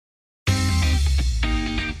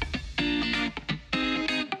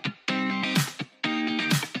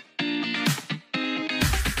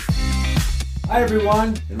Hi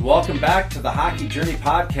everyone, and welcome back to the Hockey Journey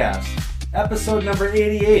Podcast, episode number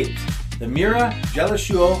 88, the Mira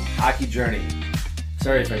Jalosuo Hockey Journey.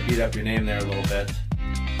 Sorry if I beat up your name there a little bit.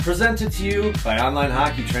 Presented to you by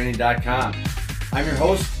OnlineHockeyTraining.com. I'm your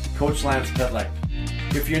host, Coach Lance Pitlick.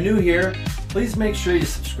 If you're new here, please make sure you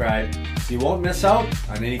subscribe so you won't miss out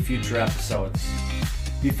on any future episodes.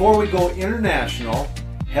 Before we go international,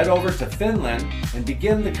 head over to Finland and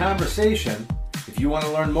begin the conversation. If you want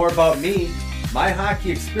to learn more about me, my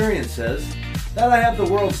hockey experiences, that I have the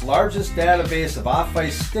world's largest database of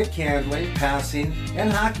off-ice stick handling, passing, and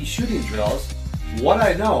hockey shooting drills, what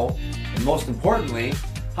I know, and most importantly,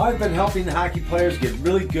 how I've been helping hockey players get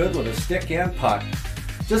really good with a stick and puck.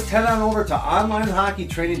 Just head on over to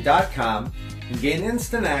OnlineHockeyTraining.com and gain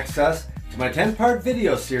instant access to my 10-part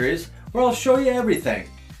video series where I'll show you everything.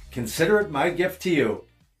 Consider it my gift to you.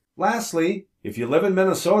 Lastly, if you live in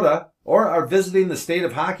Minnesota or are visiting the state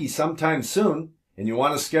of hockey sometime soon and you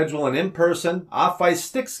want to schedule an in-person off-ice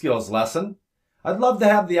stick skills lesson, I'd love to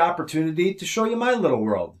have the opportunity to show you my little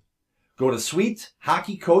world. Go to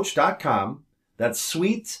sweethockeycoach.com, that's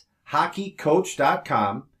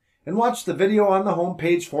sweethockeycoach.com, and watch the video on the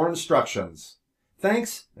homepage for instructions.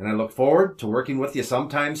 Thanks, and I look forward to working with you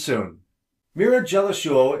sometime soon. Mira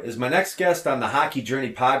Jalosuo is my next guest on the Hockey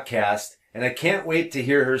Journey podcast, and I can't wait to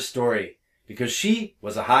hear her story, because she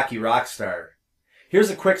was a hockey rock star. Here's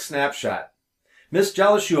a quick snapshot. Miss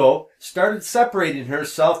Jalosuo started separating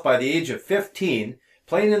herself by the age of 15,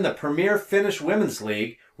 playing in the Premier Finnish Women's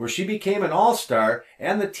League, where she became an all-star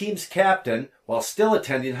and the team's captain while still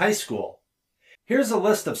attending high school. Here's a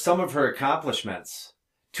list of some of her accomplishments.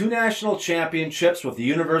 2 national championships with the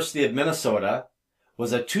University of Minnesota,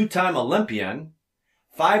 was a 2-time Olympian,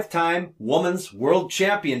 5-time Women's World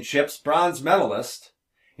Championships bronze medalist,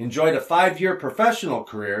 enjoyed a 5-year professional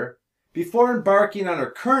career before embarking on her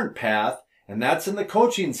current path, and that's in the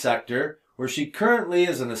coaching sector, where she currently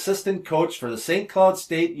is an assistant coach for the St. Cloud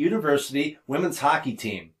State University women's hockey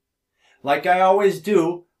team. Like I always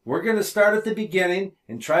do, we're going to start at the beginning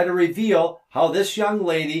and try to reveal how this young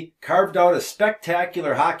lady carved out a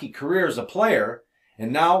spectacular hockey career as a player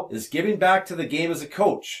and now is giving back to the game as a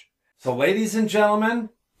coach. So ladies and gentlemen,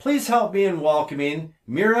 please help me in welcoming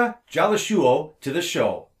Mira Jalosuo to the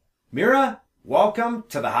show. Mira, welcome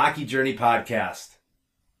to the Hockey Journey Podcast.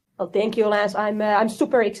 Well, thank you, Lance. I'm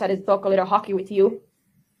super excited to talk a little hockey with you.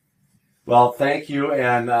 Well, thank you.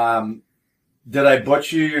 And did I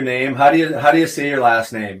butcher your name? How do you say your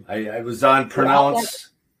last name? I was on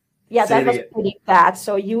pronounce. Yeah, that was pretty bad.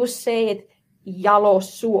 So you say it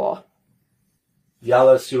Jalosuo.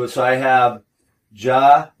 Jalosuo. So I have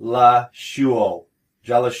Jalosuo.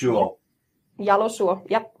 Jalosuo. Jalosuo.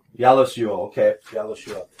 Yep. Jalosuo. Okay.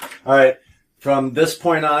 Jalosuo. All right. From this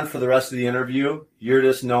point on, for the rest of the interview, you're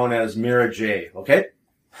just known as Mira J. Okay.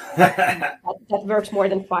 that works more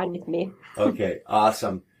than fine with me. Okay.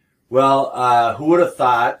 Awesome. Well, who would have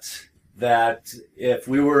thought that if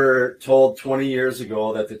we were told 20 years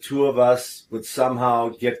ago that the two of us would somehow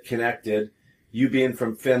get connected, you being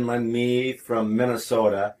from Finland, me from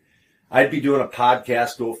Minnesota, I'd be doing a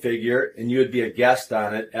podcast, go figure, and you would be a guest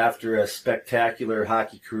on it after a spectacular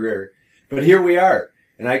hockey career. But here we are,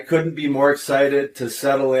 and I couldn't be more excited to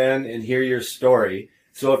settle in and hear your story.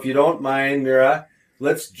 So if you don't mind, Mira,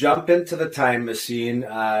 let's jump into the time machine,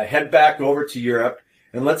 head back over to Europe,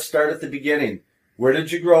 and let's start at the beginning. Where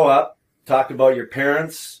did you grow up? Talk about your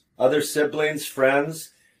parents, other siblings, friends,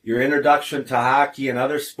 your introduction to hockey and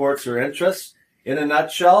other sports or interests. In a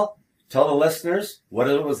nutshell, tell the listeners what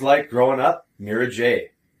it was like growing up, Mira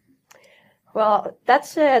J. Well,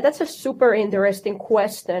 that's a super interesting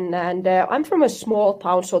question, and I'm from a small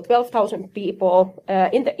town, so 12,000 people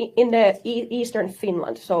in the eastern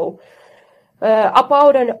Finland. So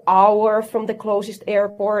about an hour from the closest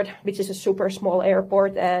airport, which is a super small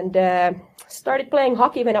airport, and started playing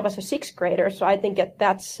hockey when I was a 6th grader. So I think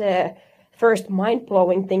that's first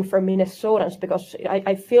mind-blowing thing for Minnesotans, because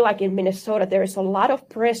I feel like in Minnesota there is a lot of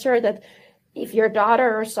pressure that if your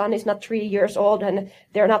daughter or son is not 3 years old and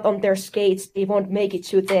they're not on their skates, they won't make it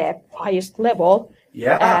to the highest level.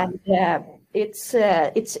 Yeah. And it's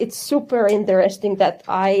super interesting that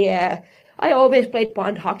I always played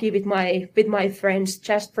pond hockey with my friends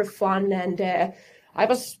just for fun, and I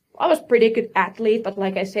was pretty good athlete, but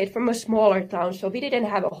like I said, from a smaller town, so we didn't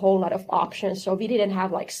have a whole lot of options. So we didn't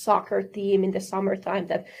have like soccer team in the summertime.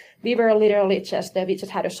 That we were literally just we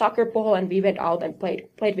just had a soccer ball and we went out and played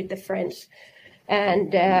with the friends.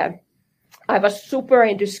 And I was super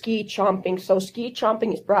into ski jumping. So ski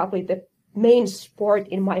jumping is probably the main sport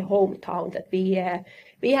in my hometown. That we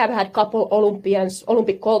have had couple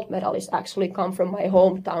Olympic gold medalists actually come from my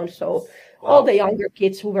hometown. So all the younger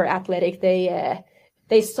kids who were athletic,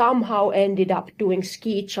 they somehow ended up doing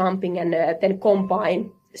ski jumping and then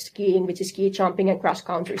combine skiing, which is ski jumping and cross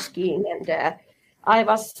country skiing. And I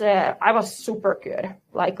was super good.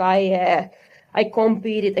 Like I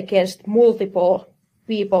competed against multiple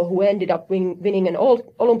people who ended up winning an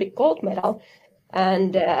Olympic gold medal,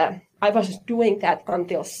 and I was doing that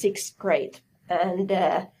until 6th grade. And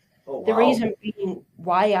the reason being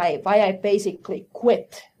why I basically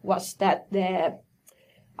quit was that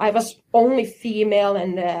I was only female,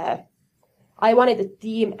 and I wanted a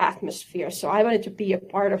team atmosphere. So I wanted to be a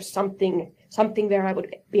part of something where I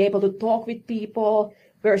would be able to talk with people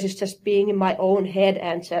versus just being in my own head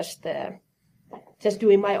and just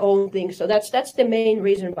doing my own thing. So that's the main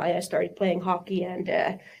reason why I started playing hockey. And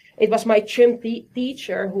it was my gym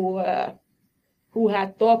teacher who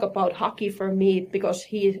had talked about hockey for me because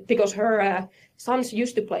her sons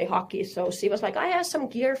used to play hockey. So she was like, I have some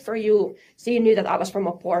gear for you. She knew that I was from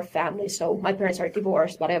a poor family. So my parents are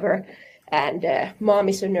divorced, whatever. And mom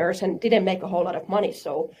is a nurse and didn't make a whole lot of money.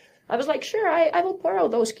 So I was like, sure, I will borrow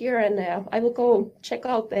those gear and I will go check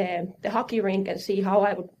out the hockey rink and see how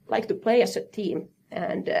I would like to play as a team.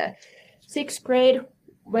 And 6th grade,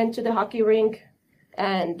 went to the hockey rink,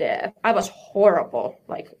 and I was horrible,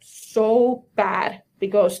 like so bad,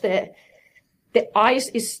 because the ice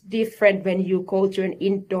is different when you go to an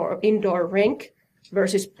indoor rink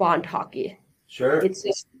versus pond hockey. Sure.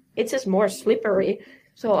 It's just more slippery.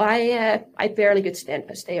 So I barely could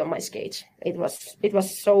stay on my skates. It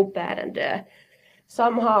was so bad, and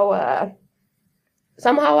somehow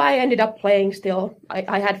I ended up playing still.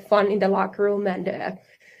 I had fun in the locker room and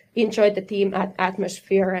enjoyed the team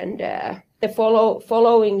atmosphere. And the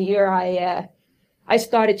following year, I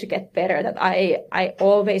started to get better. That I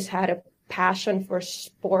always had a passion for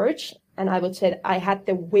sports, and I would say that I had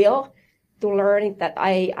the will to learn it. That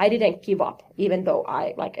I didn't give up, even though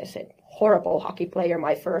like I said, horrible hockey player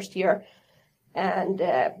my first year. And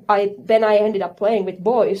I ended up playing with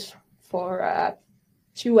boys for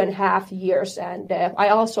 2.5 years, and I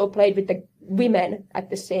also played with the women at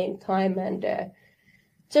the same time, and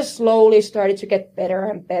just slowly started to get better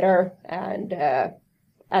and better. And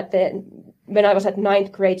when I was at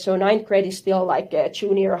 9th grade, so 9th grade is still like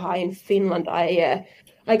junior high in Finland, I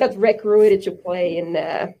got recruited to play in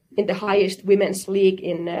the highest women's league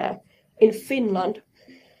in Finland.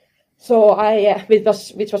 So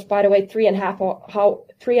which was by the way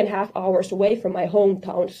 3.5 hours away from my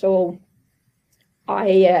hometown. So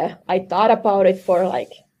I thought about it for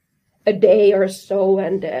like a day or so,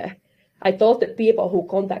 and I told the people who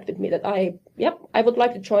contacted me that I would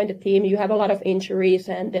like to join the team. You have a lot of injuries,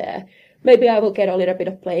 and maybe I will get a little bit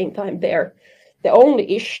of playing time there. The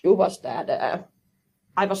only issue was that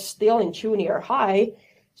I was still in junior high.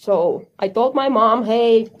 So I told my mom,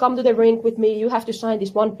 hey, come to the rink with me. You have to sign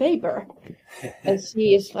this one paper. And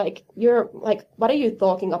she is like, you're like, what are you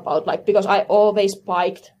talking about? Like, because I always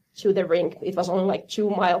biked to the rink. It was only like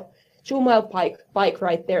 2-mile bike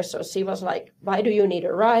right there. So she was like, why do you need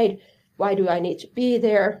a ride? Why do I need to be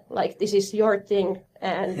there? Like, this is your thing.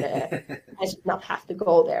 And I should not have to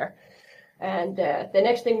go there. And the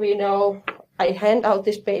next thing we know, I hand out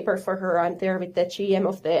this paper for her. I'm there with the GM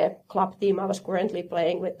of the club team I was currently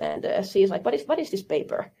playing with, and she's like, what is this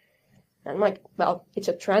paper? And I'm like, well, it's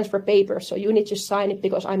a transfer paper, so you need to sign it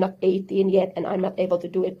because I'm not 18 yet, and I'm not able to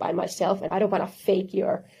do it by myself, and I don't want to fake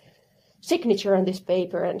your signature on this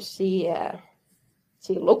paper. And she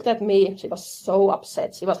looked at me. She was so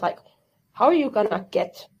upset. She was like, how are you gonna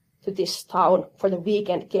get to this town for the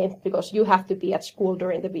weekend game, because you have to be at school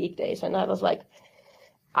during the weekdays? And I was like,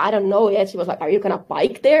 I don't know yet. She was like, are you going to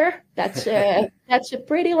bike there? That's a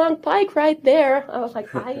pretty long bike right there. I was like,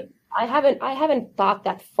 I haven't thought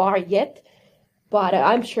that far yet, but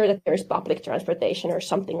I'm sure that there's public transportation or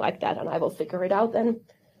something like that, and I will figure it out. And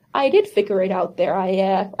I did figure it out there.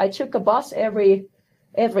 I took a bus every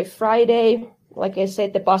Friday. Like I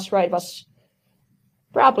said, the bus ride was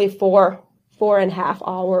probably 4.5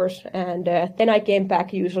 hours. And then I came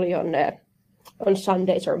back usually on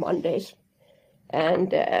Sundays or Mondays.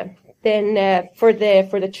 And then for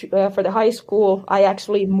the high school, I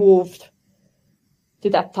actually moved to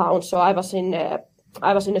that town. So I was in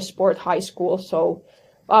a sport high school. So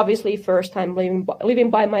obviously, first time living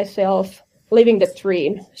by myself, living the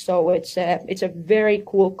dream. So it's a very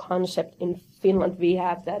cool concept in Finland. We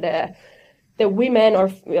have that the women or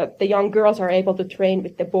the young girls are able to train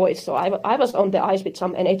with the boys. So I was on the ice with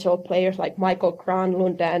some NHL players like Michael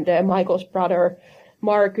Granlund and Michael's brother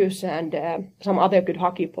Marcus and some other good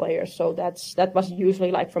hockey players. So that was usually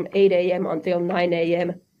like from 8 a.m. until 9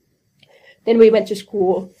 a.m. Then we went to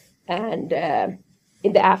school, and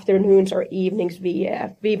in the afternoons or evenings,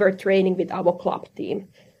 we were training with our club team.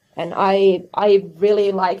 And I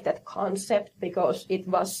really like that concept because it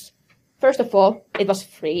was, first of all, it was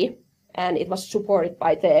free and it was supported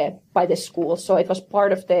by the school. So it was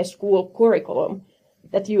part of the school curriculum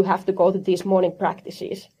that you have to go to these morning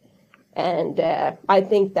practices. And I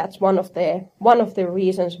think that's one of the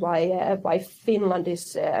reasons why Finland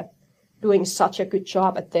is doing such a good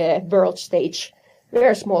job at the world stage.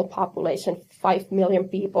 We're a small population, 5 million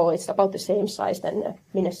people. It's about the same size than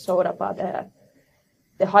Minnesota, but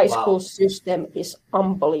the high school system is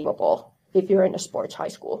unbelievable if you're in a sports high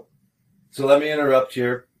school. So let me interrupt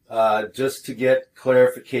here just to get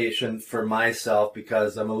clarification for myself,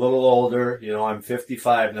 because I'm a little older. I'm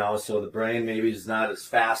 55 now, so the brain maybe is not as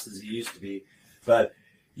fast as it used to be. But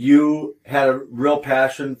you had a real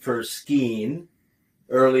passion for skiing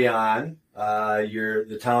early on.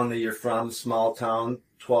 The town that you're from, small town,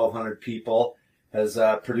 1,200 people, has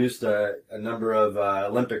produced a number of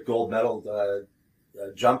Olympic gold medal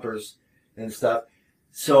jumpers and stuff.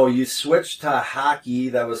 So you switched to hockey.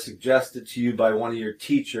 That was suggested to you by one of your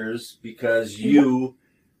teachers because you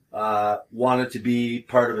wanted to be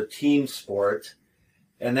part of a team sport.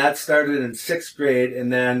 And that started in 6th grade.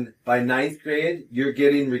 And then by 9th grade, you're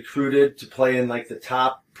getting recruited to play in like the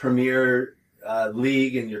top premier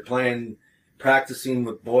league, and you're practicing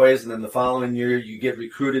with boys. And then the following year, you get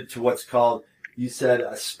recruited to what's called, you said,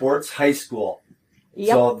 a sports high school.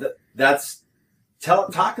 Yep. So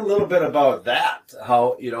talk a little bit about that.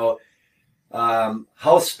 How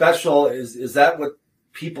special is that? What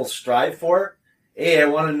people strive for? A, I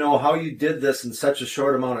want to know how you did this in such a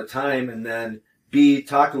short amount of time, and then B,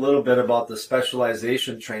 talk a little bit about the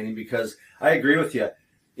specialization training, because I agree with you.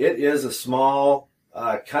 It is a small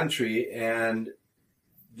country, and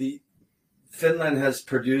Finland has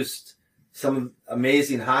produced some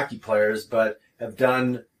amazing hockey players, but have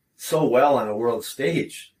done so well on a world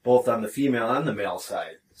stage, both on the female and the male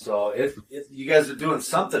side. So you guys are doing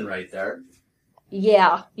something right there.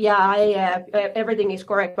 Yeah, everything is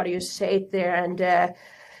correct what you said there, and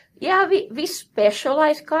we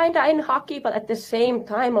specialize kind of in hockey, but at the same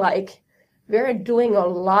time, like, we're doing a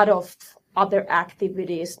lot of other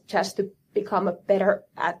activities just to become a better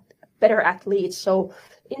athlete. So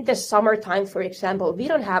in the summertime, for example, we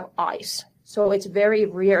don't have ice. So it's very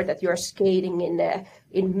rare that you're skating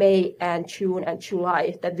in May and June and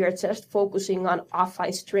July, that we're just focusing on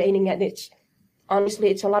off-ice training, and it's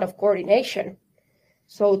a lot of coordination.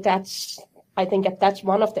 So I think that's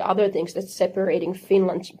one of the other things that's separating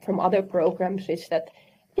Finland from other programs, is that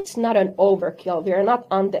it's not an overkill. We're not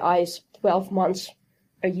on the ice 12 months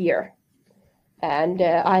a year. And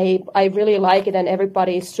I really like it, and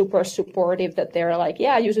everybody is super supportive that they're like,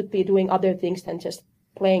 yeah, you should be doing other things than just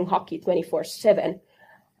playing hockey 24/7.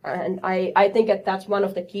 And I think that's one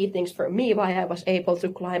of the key things for me, why I was able to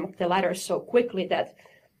climb up the ladder so quickly, that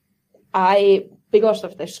because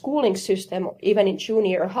of the schooling system, even in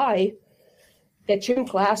junior high, the gym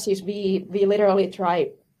classes, we literally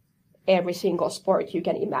try every single sport you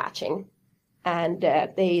can imagine. And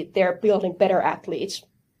they're building better athletes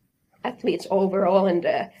overall. And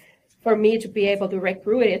for me to be able to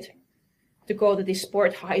recruit it, to go to this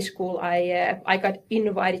sport high school, I got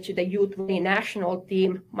invited to the U20 national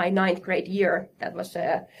team my 9th grade year. That was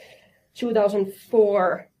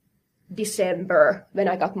 2004 December when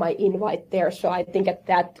I got my invite there. So I think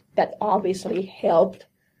that obviously helped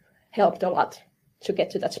a lot to get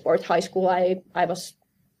to that sport high school. I was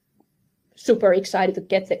super excited to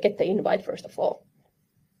get the invite, first of all.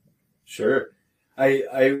 Sure.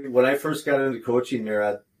 When I first got into coaching,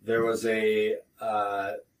 Mira, there was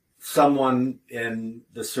someone in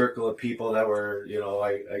the circle of people that were,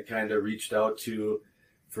 I kind of reached out to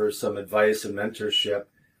for some advice and mentorship.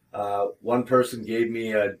 One person gave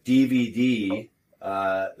me a DVD,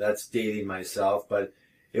 that's dating myself, but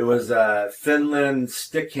it was Finland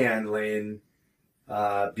stick handling,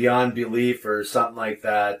 beyond belief or something like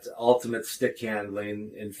that, ultimate stick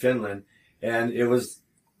handling in Finland. And it was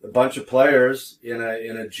a bunch of players in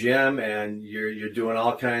a gym, and you're doing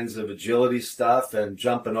all kinds of agility stuff and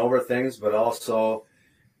jumping over things, but also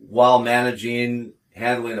while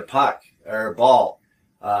handling a puck or a ball.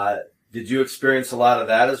 Did you experience a lot of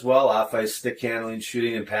that as well? Off-ice stick handling,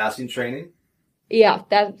 shooting, and passing training? Yeah,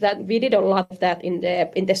 that we did a lot of that in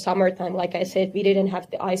the summertime. Like I said, we didn't have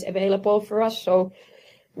the ice available for us, so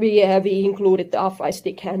we included the off-ice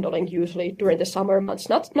stick handling usually during the summer months.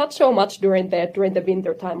 Not so much during the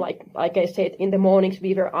winter time. Like I said, in the mornings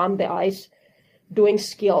we were on the ice doing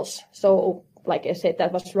skills. So like I said,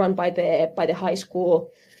 that was run by the high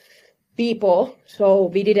school people. So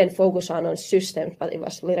we didn't focus on systems, but it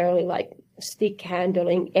was literally like stick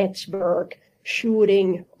handling, edge work,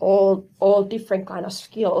 shooting, all different kind of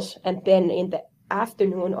skills. And then in the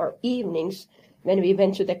afternoon or evenings, when we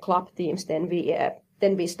went to the club teams, then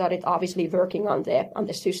we started obviously working on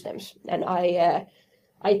the systems. And I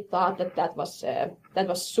thought that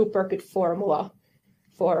was super good formula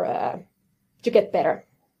for to get better.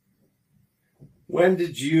 When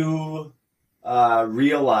did you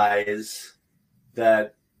realize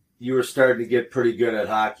that you were starting to get pretty good at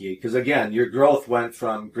hockey? Because again, your growth went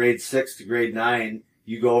from grade 6 to grade 9.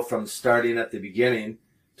 You go from starting at the beginning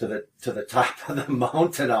to the top of the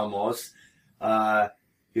mountain almost. How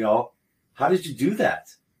did you do that?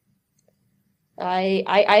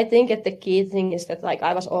 I think that the key thing is that like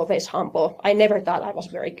I was always humble. I never thought I was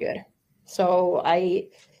very good. So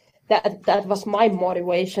that was my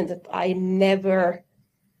motivation, that I never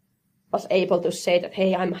was able to say that,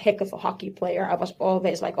 hey, I'm a heck of a hockey player. I was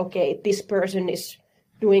always like, okay, this person is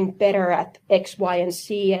doing better at X, Y, and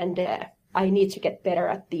Z, and I need to get better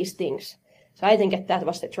at these things. So I think that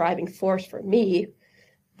was the driving force for me,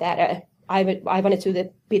 that I wanted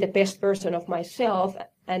to be the best version of myself,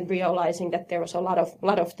 and realizing that there was a lot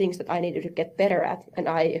of things that I needed to get better at. And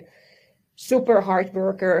I super hard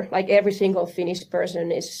worker, like every single Finnish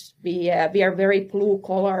person is. We are very blue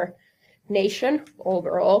collar nation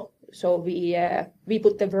overall. So we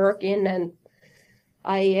put the work in, and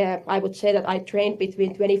I would say that I trained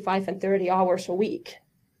between 25 and 30 hours a week,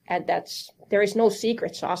 and there is no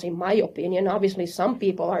secret sauce in my opinion. Obviously, some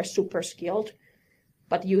people are super skilled,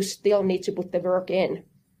 but you still need to put the work in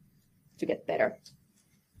to get better.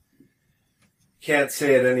 Can't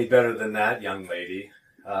say it any better than that, young lady.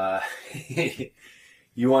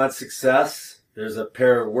 You want success? There's a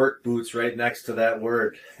pair of work boots right next to that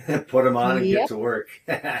word. Put them on and get to work.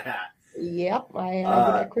 Yep,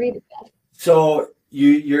 I would agree with that. So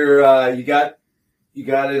you got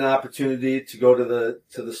an opportunity to go to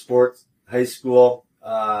the sports high school,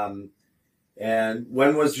 and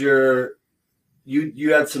when was you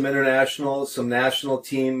had some national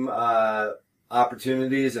team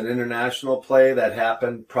opportunities and international play that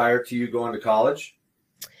happened prior to you going to college?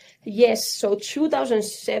 Yes, so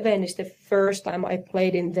 2007 is the first time I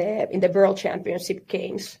played in the World Championship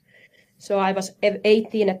games. So I was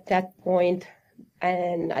 18 at that point,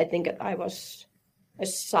 and I think I was a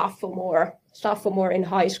sophomore in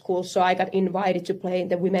high school. So I got invited to play in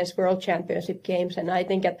the Women's World Championship games, and I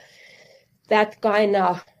think that kind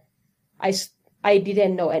of I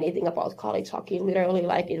didn't know anything about college hockey. Literally,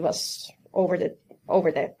 like it was over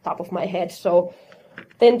the top of my head. So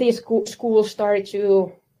then these schools started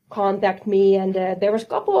to contact me, and there was a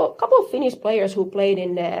couple of Finnish players who played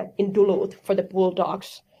in Duluth for the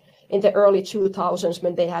Bulldogs in the early 2000s,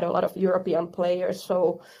 when they had a lot of European players.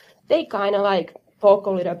 So they kind of like talk a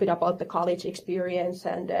little bit about the college experience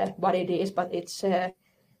and what it is, but it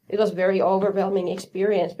was very overwhelming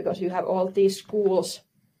experience, because you have all these schools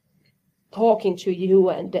talking to you,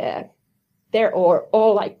 and they're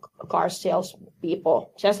all like car sales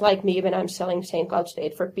people, just like me when I'm selling St. Cloud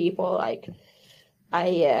State for people. Like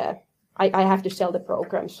I have to sell the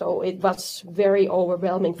program, so it was very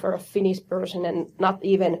overwhelming for a Finnish person, and not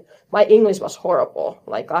even my English was horrible.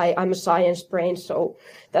 Like I'm a science brain, so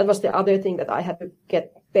that was the other thing that I had to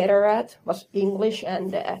get better at, was English,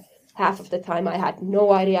 and half of the time I had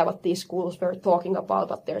no idea what these schools were talking about,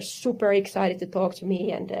 but they're super excited to talk to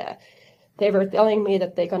me, and they were telling me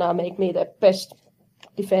that they're gonna make me the best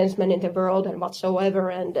defenseman in the world and whatsoever,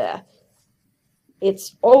 and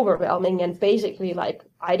it's overwhelming. And basically, like,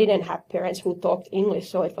 I didn't have parents who talked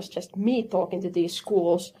English, so it was just me talking to these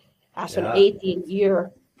schools as an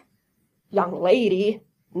 18-year young lady,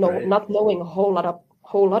 not knowing a whole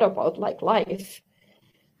lot about like life.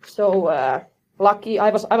 So I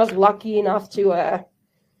was lucky enough to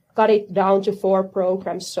got it down to 4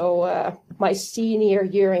 programs. So my senior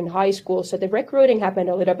year in high school, so the recruiting happened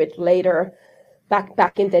a little bit later,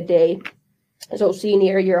 back in the day. So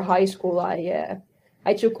senior year high school,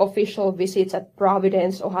 I took official visits at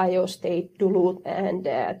Providence, Ohio State, Duluth, and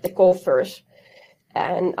the Gophers.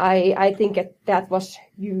 And I think that was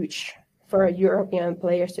huge for European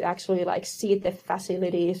players to actually like see the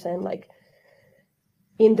facilities and like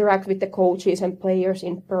interact with the coaches and players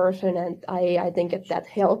in person. And I think that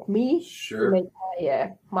helped me to make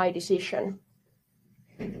my decision.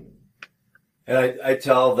 And I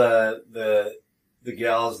tell the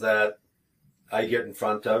gals that I get in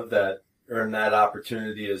front of that earn that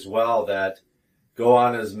opportunity as well, that go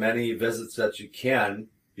on as many visits as you can,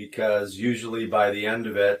 because usually by the end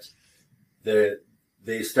of it,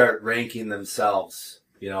 they start ranking themselves,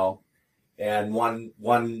 and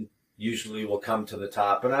one usually will come to the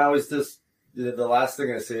top. And I always just the last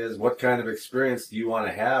thing I say is, what kind of experience do you want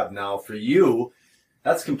to have? Now, for you,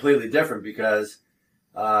 that's completely different because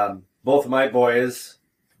both of my boys,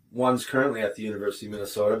 one's currently at the University of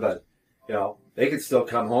Minnesota, but they could still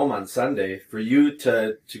come home on Sunday. For you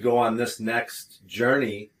to go on this next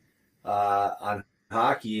journey on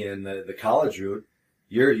hockey and the college route,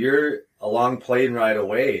 you're a long plane ride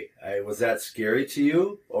away. Was that scary to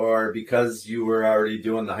you, or because you were already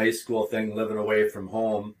doing the high school thing, living away from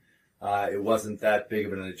home, it wasn't that big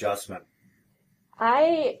of an adjustment?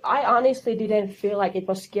 I honestly didn't feel like it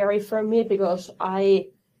was scary for me because I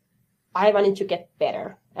wanted to get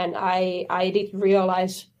better, and I did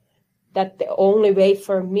realize that the only way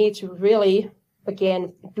for me to really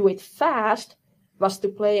again do it fast was to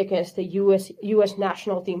play against the US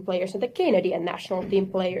national team players and the Canadian national team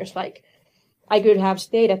players. Like, I could have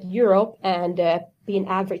stayed at Europe and be an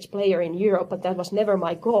average player in Europe, but that was never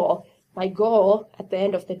my goal. My goal at the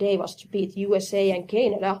end of the day was to beat USA and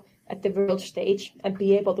Canada at the world stage and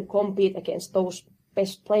be able to compete against those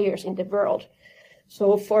best players in the world.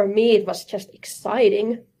 So for me, it was just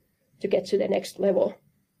exciting to get to the next level.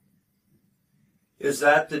 Is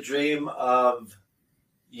that the dream of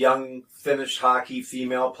young Finnish hockey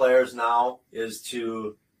female players now, is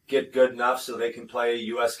to get good enough so they can play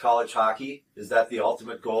U.S. college hockey? Is that the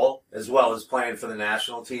ultimate goal, as well as playing for the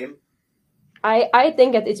national team? I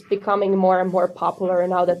think that it's becoming more and more popular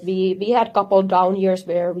now that we had a couple down years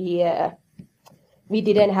where we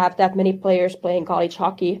didn't have that many players playing college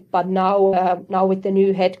hockey, but now with the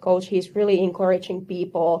new head coach, he's really encouraging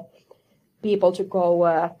people to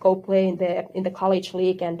go play in the college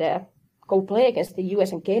league and go play against the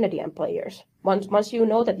US and Canadian players. Once you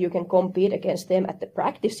know that you can compete against them at the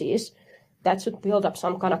practices, that should build up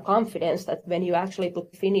some kind of confidence that when you actually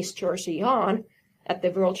put Finnish jersey on at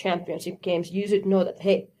the World Championship games, you should know that,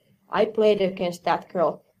 hey, I played against that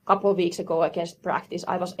girl a couple of weeks ago against practice.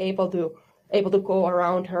 I was able to go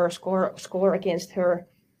around her, score against her.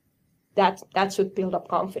 That should build up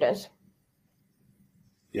confidence.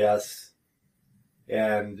 Yes.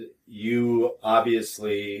 And you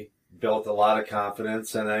obviously built a lot of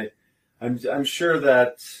confidence, and I'm sure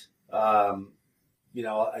that I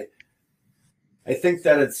think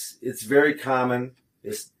that it's very common,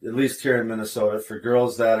 at least here in Minnesota, for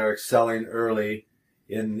girls that are excelling early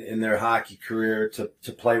in their hockey career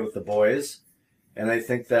to play with the boys. And I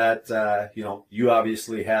think that you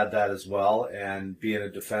obviously had that as well, and being a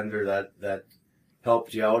defender that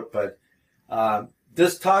helped you out. But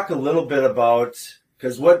just talk a little bit about,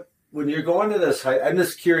 because when you're going to this, I'm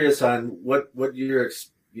just curious on what your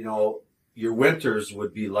winters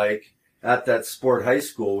would be like at that sport high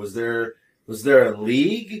school. Was there a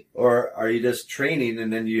league, or are you just training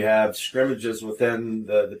and then you have scrimmages within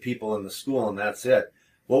the people in the school and that's it?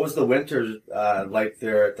 What was the winter like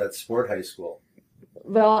there at that sport high school?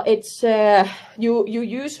 Well, it's you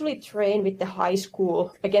usually train with the high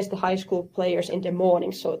school against the high school players in the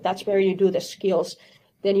morning, so that's where you do the skills.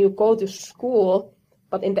 Then you go to school,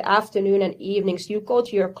 but in the afternoon and evenings you go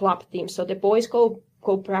to your club team. So the boys go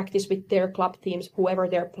practice with their club teams, whoever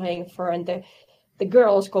they're playing for, and the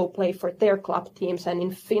girls go play for their club teams. And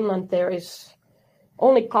in Finland there is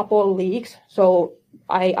only a couple of leagues. So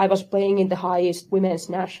I was playing in the highest women's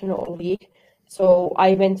national league. So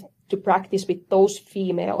I went to practice with those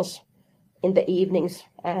females in the evenings,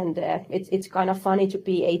 and it's kind of funny to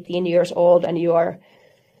be 18 years old and you're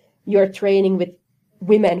training with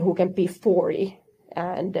women who can be 40,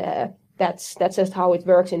 and that's just how it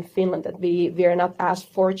works in Finland. That we are not as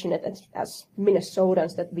fortunate as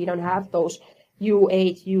Minnesotans, that we don't have those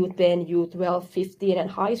U8, U10, U12, 15, and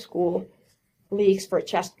high school leagues for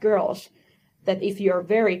just girls. That if you're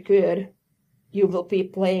very good, you will be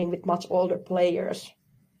playing with much older players.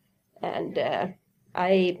 And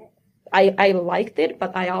I liked it,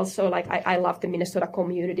 but I also I love the Minnesota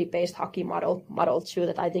community-based hockey model too.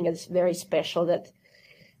 That I think is very special. That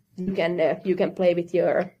you can play with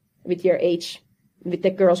your age, with the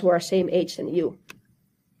girls who are same age than you.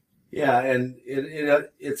 Yeah, and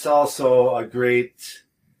it's also a great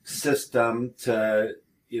system to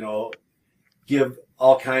give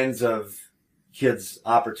all kinds of kids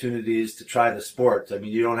opportunities to try the sport. I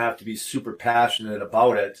mean, you don't have to be super passionate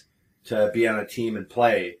about it to be on a team and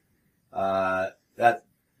play. That's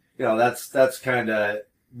kind of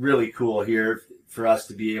really cool here for us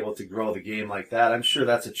to be able to grow the game like that. I'm sure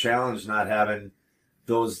that's a challenge, not having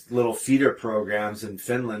those little feeder programs in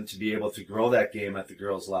Finland to be able to grow that game at the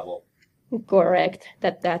girls' level. Correct.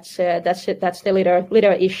 That's the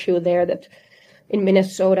little issue there. That in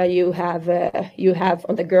Minnesota you have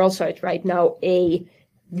on the girls' side right now A,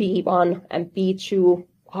 B1, and B2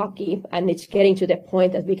 hockey, and it's getting to the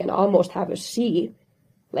point that we can almost have a C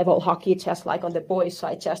level hockey, just like on the boys'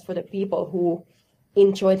 side, just for the people who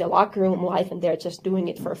enjoy the locker room life and they're just doing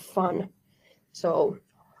it for fun. So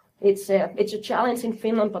it's a challenge in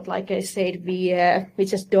Finland, but like I said, we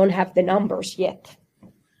just don't have the numbers yet.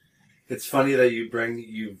 It's funny that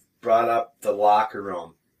you've brought up the locker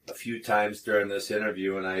room a few times during this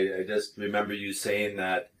interview, and I just remember you saying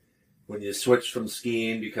that when you switched from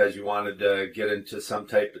skiing because you wanted to get into some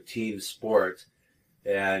type of team sport,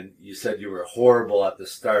 and you said you were horrible at the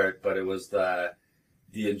start, but it was the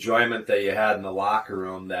enjoyment that you had in the locker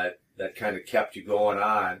room that kind of kept you going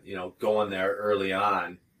there early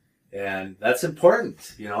on. And that's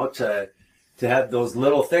important, to have those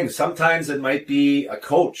little things. Sometimes it might be a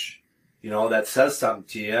coach, that says something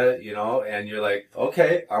to you, and you're like,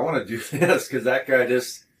 okay, I want to do this because that guy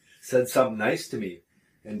just said something nice to me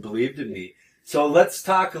and believed in me. So let's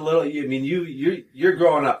talk a little. I mean, you're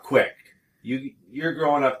growing up quick. You're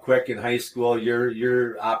growing up quick in high school.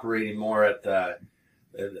 You're operating more at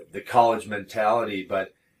the college mentality.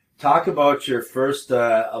 But talk about your first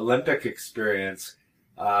Olympic experience.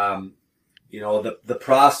 The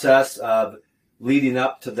process of leading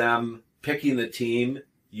up to them picking the team,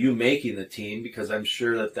 you making the team, because I'm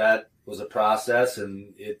sure that was a process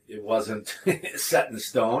and it wasn't set in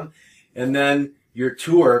stone. And then your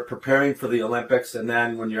tour preparing for the Olympics, and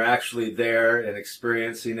then when you're actually there and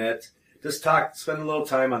experiencing it, spend a little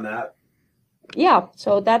time on that. Yeah,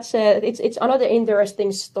 so that's it's another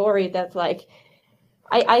interesting story that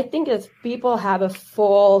I think that people have a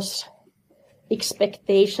false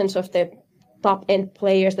expectations of the top end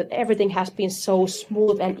players, that everything has been so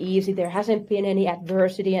smooth and easy. There hasn't been any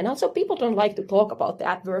adversity, and also people don't like to talk about the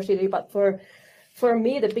adversity. But for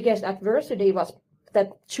me, the biggest adversity was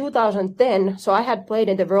that 2010. So I had played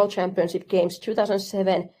in the World Championship Games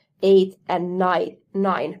 2007, 8, and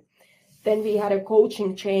 9. Then we had a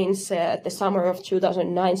coaching change the summer of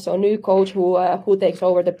 2009. So new coach who takes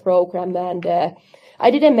over the program, and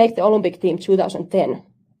I didn't make the Olympic team 2010,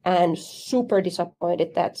 and super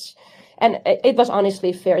disappointed. And it was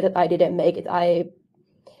honestly fair that I didn't make it. I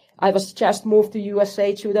was just moved to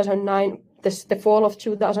USA 2009, the fall of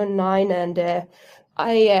 2009, and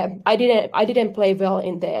I didn't play well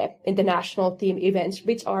in the national team events,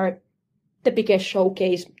 which are the biggest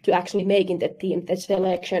showcase to actually making the team. The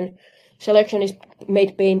selection is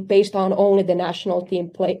made based on only the national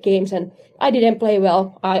team games, and I didn't play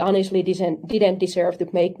well. I honestly didn't deserve to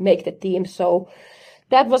make the team. So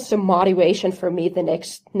that was the motivation for me the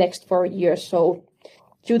next 4 years. So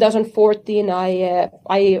 2014, I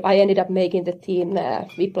ended up making the team.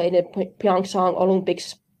 We played the Pyeongchang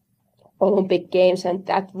Olympic Games, and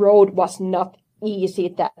that road was not easy.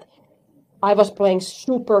 That I was playing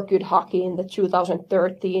super good hockey in the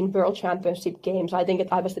 2013 World Championship Games. I think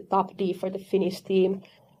that I was the top D for the Finnish team.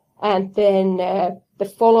 And then the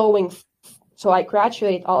following, so I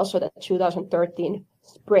graduated also the 2013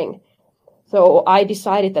 spring. So I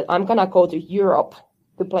decided that I'm going to go to Europe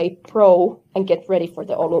to play pro and get ready for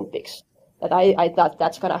the Olympics. That I thought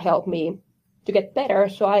that's going to help me to get better.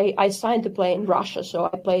 So I signed to play in Russia. So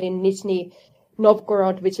I played in Nizhny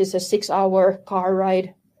Novgorod, which is a 6-hour car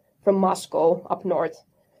ride from Moscow up north.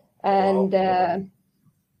 And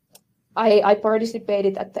I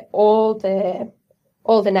participated at all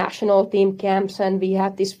the national team camps, and we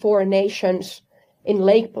had these 4 nations in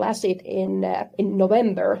Lake Placid in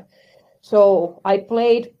November. So I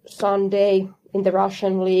played Sunday in the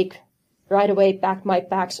Russian league. Right away, packed my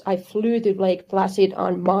bags. I flew to Lake Placid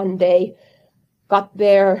on Monday. Got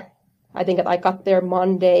there. I think that I got there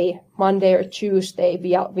Monday or Tuesday.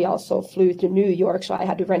 We also flew to New York, so I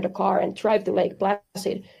had to rent a car and drive to Lake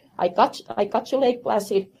Placid. I got to Lake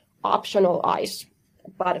Placid, optional ice,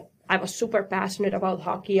 but I was super passionate about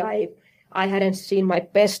hockey. I hadn't seen my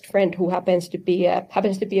best friend, who happens to be a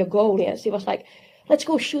goalie, and she was like, let's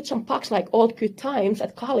go shoot some pucks like old good times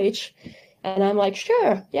at college. And I'm like,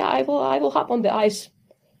 sure, yeah, I will hop on the ice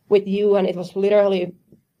with you. And it was literally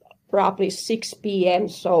probably 6 p.m.,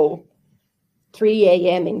 so 3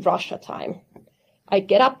 a.m. in Russia time. I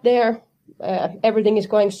get up there, everything is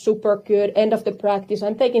going super good. End of the practice,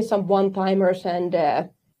 I'm taking some one-timers, and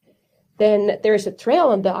then there's a trail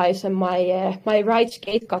on the ice, and my right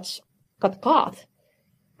skate got caught,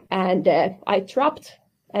 and I dropped.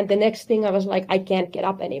 And the next thing I was like, I can't get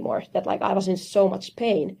up anymore. That I was in so much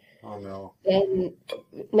pain. Oh no. Then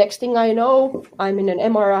next thing I know, I'm in an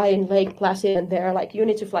MRI in Lake Placid, and they're like, you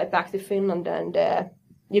need to fly back to Finland, and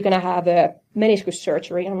you're gonna have a meniscus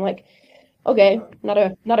surgery. I'm like, okay, not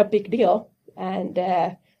a big deal. And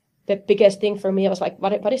the biggest thing for me was like,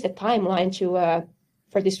 what is the timeline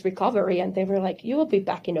for this recovery, and they were like, you will be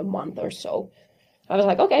back in a month or so. I was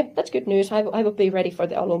like, okay, that's good news. I will be ready for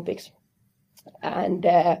the Olympics. And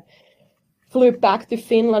flew back to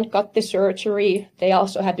Finland, got the surgery. They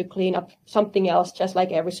also had to clean up something else, just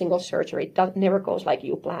like every single surgery. It never goes like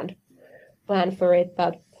you planned for it.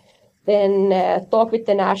 But then talked with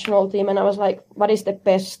the national team, and I was like, what is the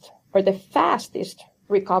best or the fastest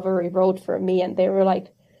recovery road for me? And they were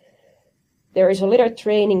like, there is a little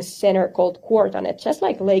training center called Kuortanet, just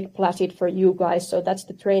like Lake Placid for you guys. So that's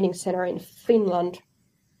the training center in Finland.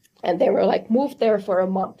 And they were like, move there for a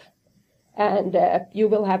month. And you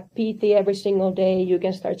will have PT every single day. You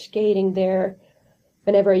can start skating there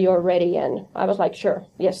whenever you're ready. And I was like, sure,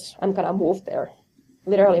 yes, I'm going to move there.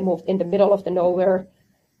 Literally moved in the middle of the nowhere.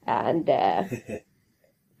 And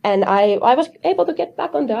and I was able to get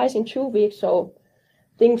back on the ice in 2 weeks. So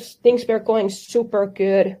things were going super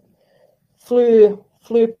good. Flew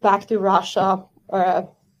back to Russia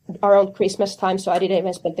around Christmas time. So I didn't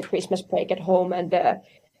even spend the Christmas break at home. And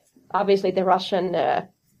obviously the Russian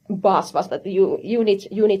boss was that you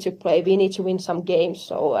need to play. We need to win some games.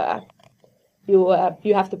 So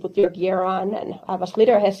you have to put your gear on. And I was a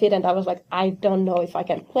little hesitant. I was like, I don't know if I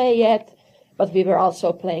can play yet. But we were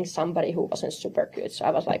also playing somebody who wasn't super good. So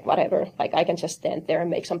I was like, whatever. Like I can just stand there and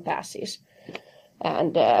make some passes.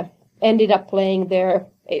 And ended up playing there.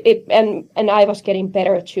 And I was getting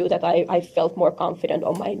better too. That I felt more confident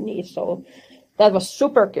on my knees. So that was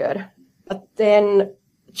super good. But then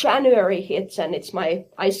January hits, and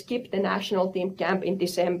I skipped the national team camp in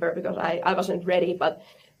December because I wasn't ready, but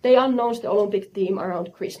they announced the Olympic team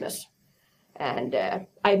around Christmas, and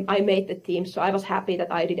I made the team, so I was happy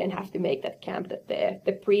that I didn't have to make that camp, that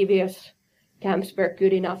the previous camps were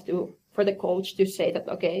good enough for the coach to say that,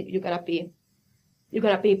 okay, you're gonna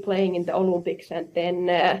be playing in the Olympics. And then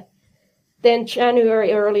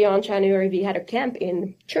early on January, we had a camp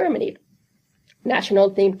in Germany, national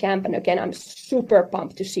team camp, and again I'm super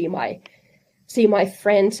pumped to see my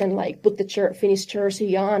friends and like put the Finnish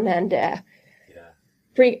jersey on. And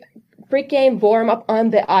pre-game warm up on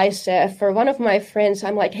the ice for one of my friends,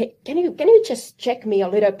 I'm like, hey, can you just check me a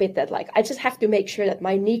little bit, that like I just have to make sure that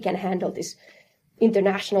my knee can handle this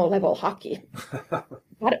international level hockey.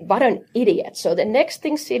 What an idiot. So the next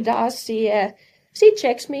thing she does, she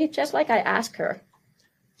checks me just like I asked her.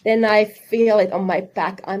 Then I feel it on my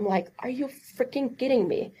back. I'm like, are you freaking kidding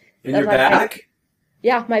me? In your back?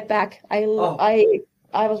 Yeah, my back. I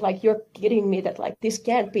was like, you're kidding me, that like this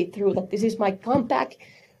can't be true, that this is my comeback.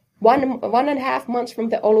 1.5 months from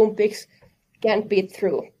the Olympics can't be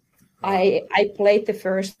true. I played the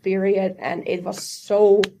first period and it was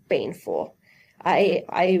so painful.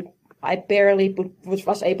 I barely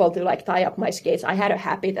was able to like tie up my skates. I had a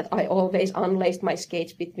habit that I always unlaced my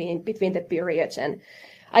skates between the periods, and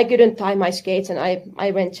I couldn't tie my skates. And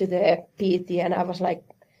I went to the PT and I was like,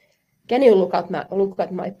 can you look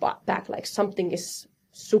at my back? Like something is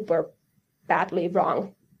super badly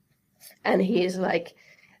wrong. And he's like,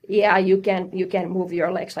 yeah, you can move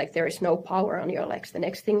your legs. Like there is no power on your legs. The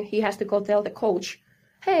next thing he has to go tell the coach,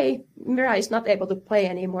 hey, Mira is not able to play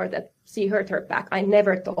anymore, that she hurt her back. I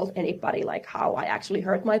never told anybody like how I actually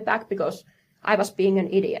hurt my back because I was being an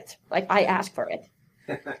idiot. Like I asked for it.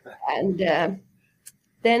 And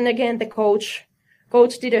then again, the coach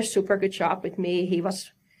did a super good job with me. He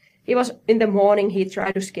was in the morning, he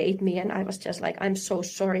tried to skate me, and I was just like, I'm so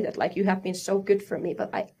sorry that like you have been so good for me,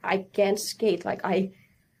 but I can't skate. Like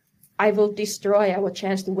I will destroy our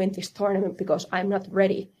chance to win this tournament because I'm not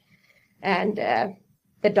ready. And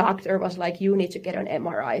the doctor was like, you need to get an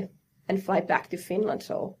MRI and fly back to Finland.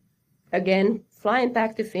 So again, flying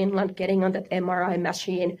back to Finland, getting on that MRI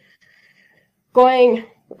machine,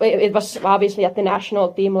 it was obviously at the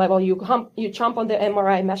national team level. You jump on the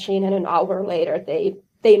MRI machine, and an hour later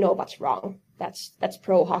they know what's wrong. That's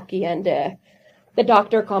pro hockey. And the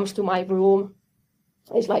doctor comes to my room.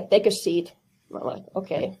 He's like, take a seat. I'm like,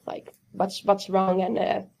 okay, like what's wrong?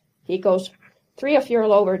 And he goes, 3 of your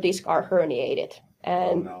lower discs are herniated.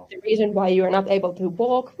 And the reason why you're not able to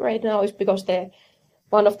walk right now is because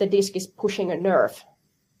one of the discs is pushing a nerve.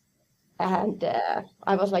 And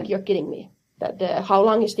I was like, you're kidding me. That how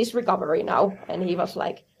long is this recovery now? And he was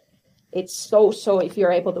like, it's so if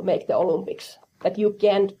you're able to make the Olympics, that you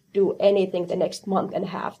can't do anything the next month and a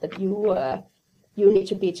half, that you need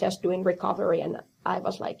to be just doing recovery. And I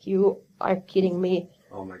was like, you are kidding me.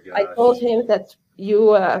 Oh my gosh. I told him that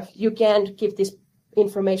you can't give this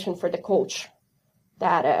information for the coach,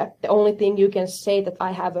 that the only thing you can say that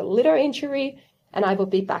I have a little injury and I will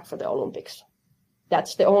be back for the Olympics.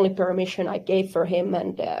 That's the only permission I gave for him.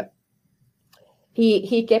 And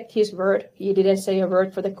he kept his word. He didn't say a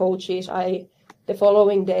word for the coaches. I the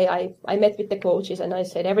following day, I met with the coaches and I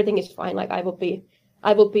said, everything is fine. Like I will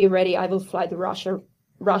be ready. I will fly to Russia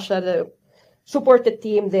to support the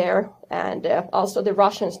team there. And also the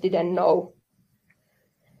Russians didn't know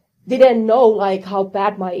like how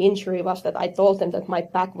bad my injury was, that I told them that my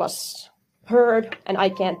back was hurt and I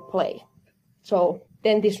can't play. So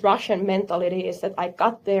then this Russian mentality is that I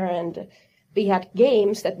got there and we had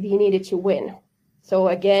games that we needed to win. So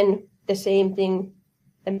again, the same thing,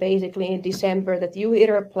 and basically in December, that you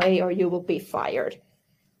either play or you will be fired.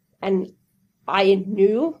 And I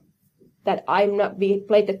knew that we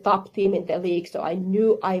played the top team in the league, so I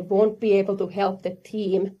knew I won't be able to help the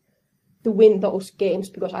team to win those games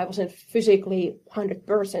because I wasn't physically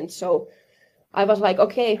 100%. So I was like,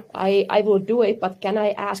 okay, I will do it, but can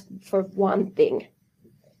I ask for one thing?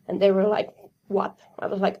 And they were like, what? I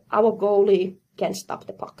was like, our goalie can't stop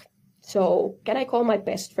the puck. So can I call my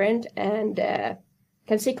best friend and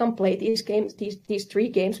can she come play these games, these 3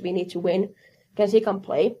 games we need to win? Can she come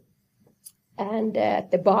play? And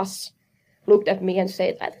the boss looked at me and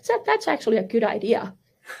said, that's actually a good idea.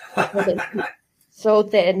 So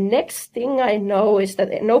the next thing I know is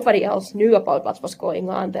that nobody else knew about what was going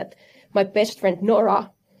on, that my best friend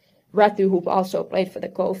Nora Ratu, who also played for the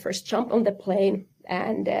Gophers, jumped on the plane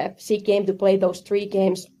and she came to play those 3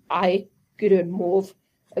 games. I couldn't move.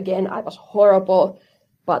 Again, I was horrible,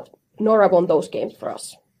 but Nora won those games for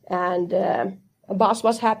us. And the boss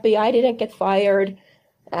was happy. I didn't get fired.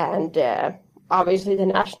 And obviously the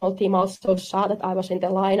national team also saw that I was in the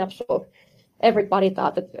lineup. So everybody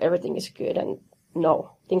thought that everything is good. And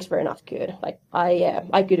no, things were not good. Like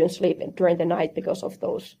I couldn't sleep during the night because of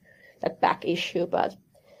that back issue. But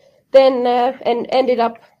then and ended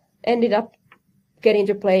up getting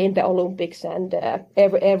to play in the Olympics, and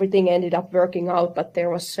everything ended up working out. But there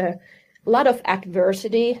was a lot of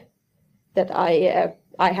adversity that I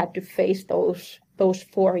had to face those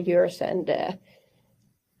 4 years, and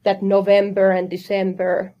that November and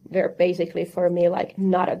December were basically for me like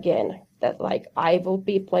not again. That like I will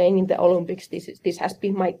be playing in the Olympics. This has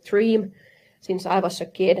been my dream since I was a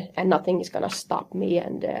kid, and nothing is gonna stop me.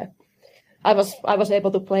 And I was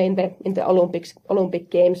able to play in the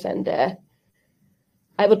Olympic Games, and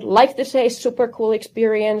I would like to say super cool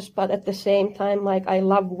experience, but at the same time, like I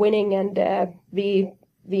love winning, and we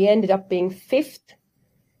ended up being 5th.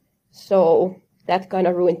 So that kind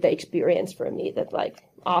of ruined the experience for me. That like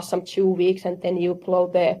awesome 2 weeks, and then you blow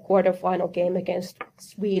the quarterfinal game against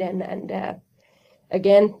Sweden, and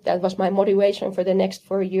again that was my motivation for the next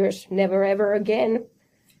 4 years. Never ever again.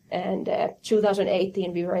 And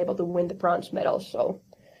 2018 we were able to win the bronze medal. So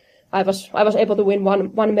I was able to win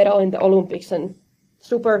one medal in the Olympics, and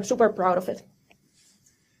super proud of it.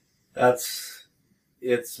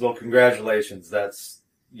 Well, congratulations. That's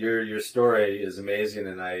your story is amazing,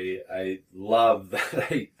 and I love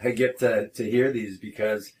that I get to hear these,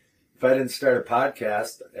 because if I didn't start a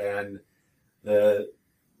podcast and the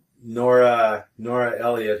Nora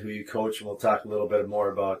Elliott, who you coach, and we'll talk a little bit more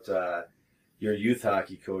about your youth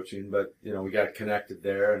hockey coaching, but we got connected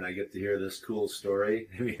there, and I get to hear this cool story.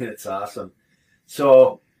 I mean, it's awesome.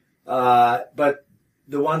 So, but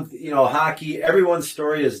the one, hockey, everyone's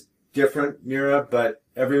story is different, Mira, but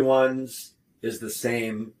everyone's is the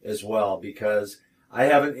same as well, because I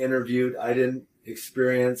haven't interviewed, I didn't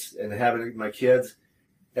experience, and having my kids,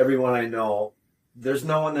 everyone I know, there's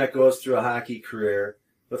no one that goes through a hockey career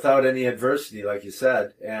without any adversity, like you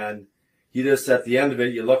said. And you just, at the end of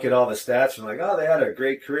it, you look at all the stats and like, oh, they had a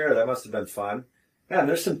great career. That must have been fun. Man,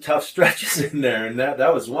 there's some tough stretches in there, and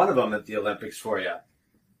that was one of them at the Olympics for you.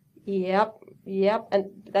 Yep, and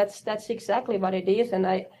that's exactly what it is. And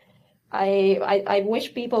I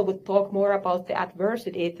wish people would talk more about the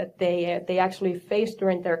adversity that they actually face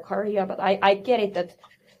during their career. But I get it that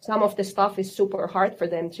some of the stuff is super hard for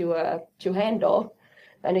them to handle,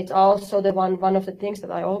 and it's also the one of the things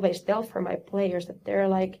that I always tell for my players, that they're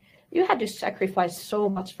like, you had to sacrifice so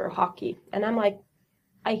much for hockey, and I'm like,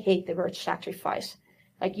 I hate the word sacrifice.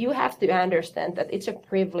 Like, you have to understand that it's a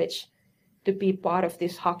privilege to be part of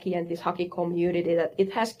this hockey and this hockey community, that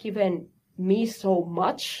it has given me so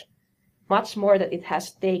much more that it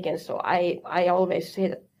has taken. So I always say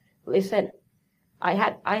that, listen, I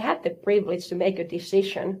had the privilege to make a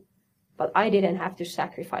decision, but I didn't have to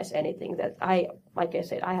sacrifice anything. That like I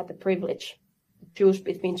said, I had the privilege to choose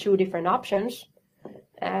between 2 different options.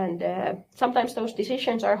 And sometimes those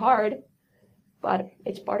decisions are hard, but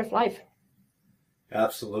it's part of life.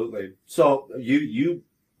 Absolutely. So you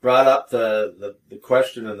brought up the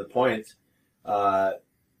question and the point.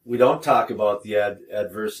 We don't talk about the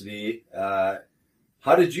adversity.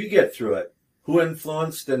 How did you get through it? who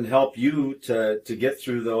influenced and helped you to get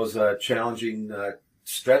through those challenging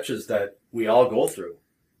stretches that we all go through?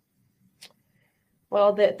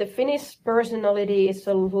 Well, the Finnish personality is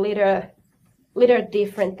a little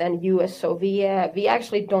different than US. So we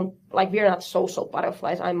actually don't like, we're not social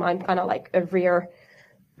butterflies. I'm kind of like a rare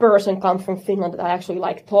person come from Finland that I actually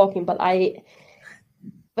like talking, but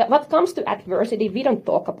what comes to adversity, we don't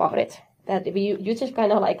talk about it. That you just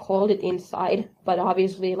kind of like hold it inside. But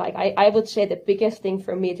obviously, like I would say the biggest thing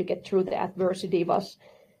for me to get through the adversity was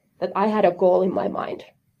that I had a goal in my mind.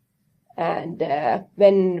 And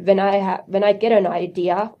when I get an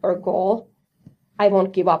idea or goal, I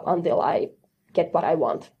won't give up until I get what I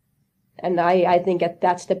want. And I think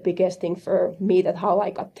that's the biggest thing for me, that how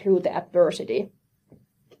I got through the adversity.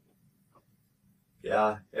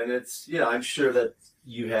 Yeah, and it's, I'm sure that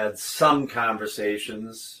you had some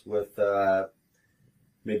conversations with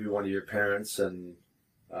maybe one of your parents and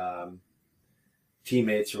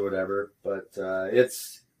teammates or whatever, but it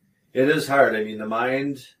is hard. I mean, the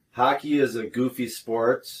mind, hockey is a goofy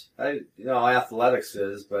sport. Athletics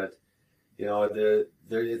is, but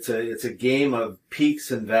it's a game of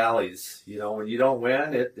peaks and valleys. When you don't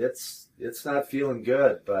win, it's not feeling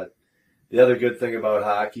good. But the other good thing about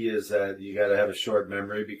hockey is that you got to have a short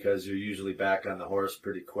memory, because you're usually back on the horse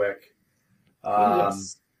pretty quick.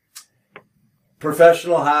 Yes.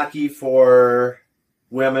 Professional hockey for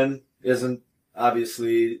women isn't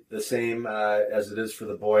obviously the same as it is for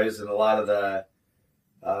the boys, and a lot of the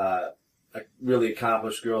really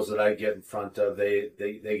accomplished girls that I get in front of, they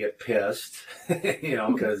get pissed,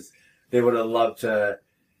 because they would have loved to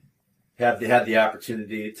have had the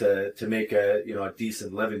opportunity to make a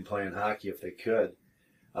decent living playing hockey if they could.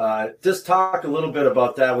 Just talk a little bit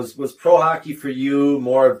about that. Was pro hockey for you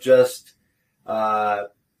more of just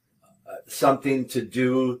something to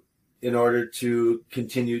do in order to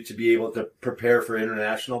continue to be able to prepare for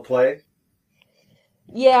international play?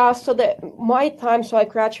 Yeah, so my time, so I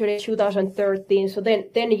graduated 2013, so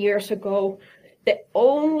then 10 years ago, the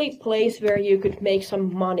only place where you could make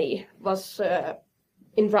some money was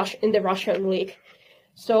in the Russian league.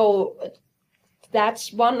 So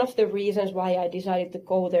that's one of the reasons why I decided to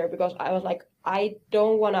go there, because I was like, I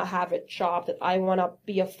don't want to have a job that I want to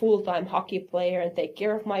be a full-time hockey player and take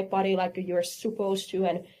care of my body like you're supposed to,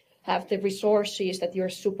 and have the resources that you're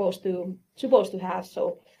supposed to have.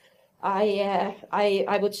 So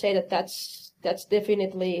I would say that's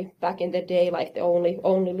definitely back in the day, like the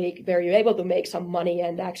only league where you're able to make some money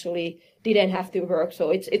and actually didn't have to work.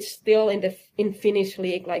 So it's still in Finnish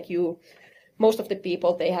league, like most of the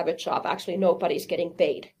people, they have a job. Actually, nobody's getting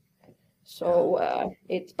paid. So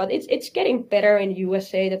it's getting better in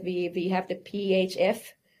USA, that we have the PHF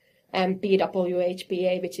and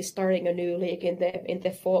BWHPA, which is starting a new league in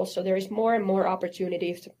the fall. So there is more and more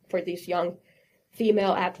opportunities for these young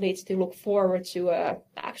female athletes to look forward to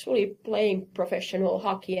actually playing professional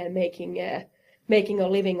hockey and making a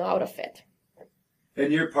living out of it.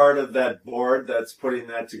 And you're part of that board that's putting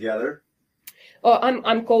that together? Oh,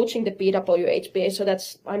 I'm coaching the BWHPA, so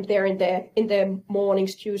I'm there in the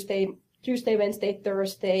mornings, Tuesday, Wednesday,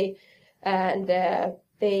 Thursday, and they're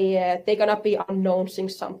gonna be announcing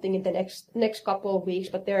something in the next couple of weeks.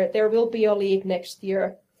 But there will be a league next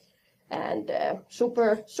year. And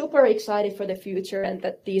super excited for the future, and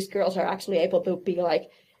that these girls are actually able to be like,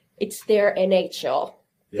 it's their NHL,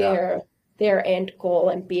 their end goal,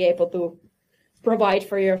 and be able to provide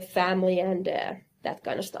for your family and that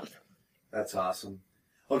kind of stuff. That's awesome.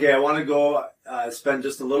 Okay, I want to go spend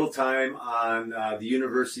just a little time on the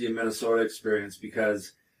University of Minnesota experience,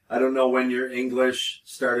 because I don't know when your English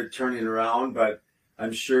started turning around, but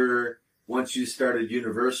I'm sure once you started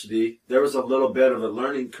university, there was a little bit of a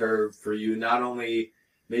learning curve for you, not only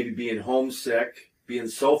maybe being homesick, being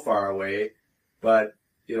so far away, but,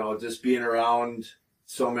 just being around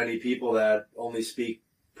so many people that only speak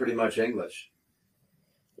pretty much English.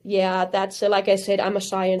 Yeah, that's like I said, I'm a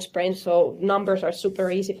science brain, so numbers are super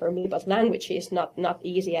easy for me, but language is not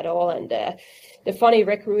easy at all. And the funny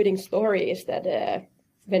recruiting story is that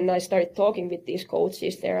when I started talking with these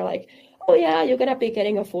coaches, they're like, oh yeah, you're gonna be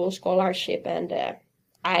getting a full scholarship, and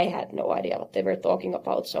I had no idea what they were talking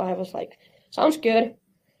about. So I was like, sounds good.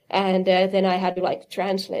 And then I had to like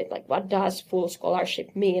translate, like, what does full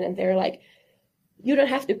scholarship mean? And they're like, you don't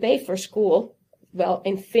have to pay for school. Well,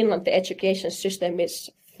 in Finland, the education system is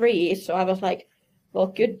free. So I was like, well,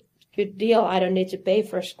 good deal. I don't need to pay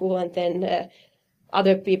for school. And then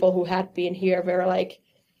other people who had been here were like,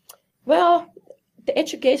 well, the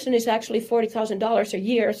education is actually $40,000 a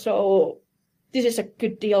year, so this is a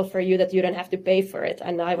good deal for you that you don't have to pay for it.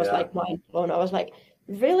 And I was like mind blown. I was like,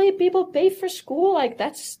 really? People pay for school? Like,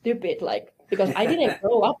 that's stupid. Like, because I didn't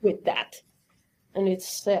grow up with that. And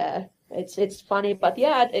it's funny, but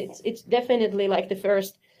yeah, it's definitely like the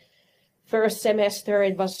first semester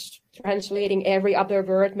it was translating every other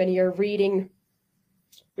word when you're reading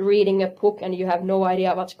a book and you have no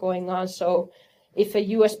idea what's going on. So if a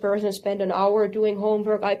US person spent an hour doing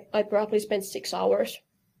homework, I probably spent 6 hours.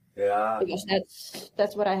 Yeah. Because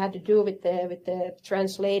that's what I had to do with the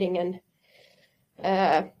translating, and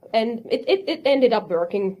it ended up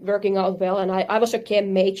working out well. And I was a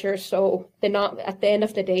chem major, so at the end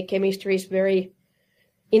of the day, chemistry is very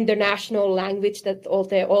international language, that all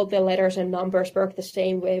the letters and numbers work the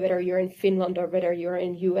same way, whether you're in Finland or whether you're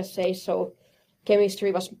in USA. So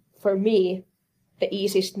chemistry was, for me, the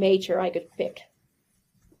easiest major I could pick.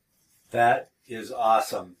 That is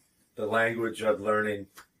awesome. The language of learning.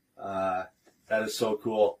 That is so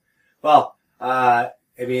cool. Well, I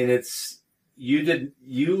mean, it's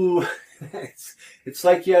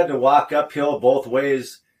like you had to walk uphill both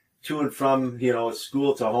ways to and from,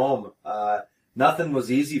 school to home. Nothing was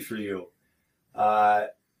easy for you.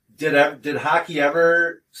 Did hockey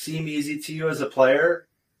ever seem easy to you as a player?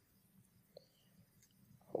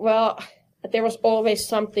 Well, there was always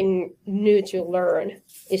something new to learn,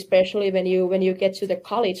 especially when you get to the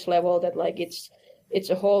college level, that like it's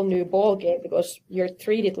a whole new ball game, because you're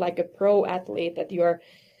treated like a pro athlete, that you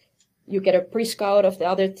get a pre-scout of the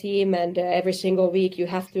other team, and every single week you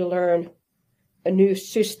have to learn a new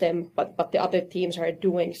system, but the other teams are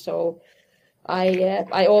doing. So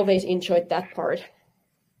I always enjoyed that part.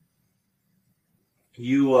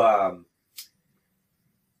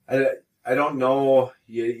 I don't know,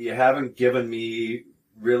 you haven't given me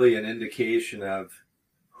really an indication of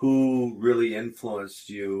who really influenced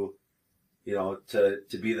you,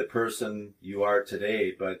 to be the person you are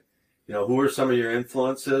today. But, who are some of your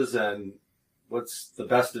influences, and what's the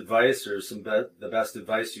best advice, or the best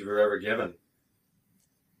advice you've ever given?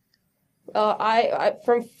 I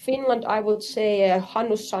from Finland, I would say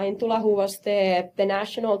Hannu Saintula, who was the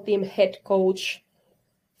national team head coach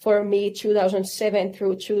for me 2007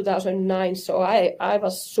 through 2009. So I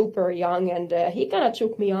was super young, and he kind of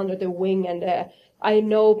took me under the wing. And I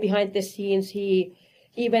know behind the scenes he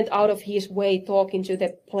went out of his way talking to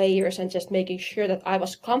the players and just making sure that I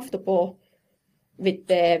was comfortable with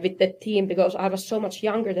the team, because I was so much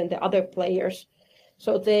younger than the other players.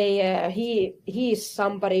 So he is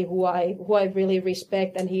somebody who I really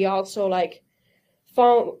respect, and he also like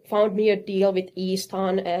found me a deal with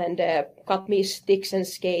Easton and got me sticks and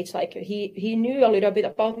skates. Like he knew a little bit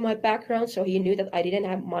about my background, so he knew that I didn't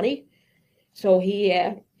have money. So he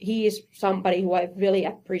is somebody who I really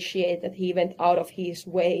appreciate, that he went out of his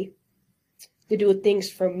way to do things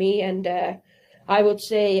for me. And I would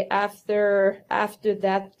say after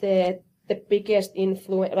that, the biggest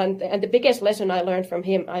influence and the biggest lesson I learned from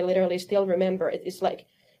him, I literally still remember it, is like,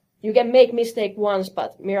 you can make mistake once,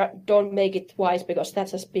 but Mira, don't make it twice, because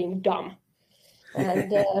that's just being dumb.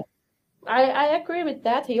 And I agree with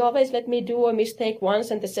that. He always let me do a mistake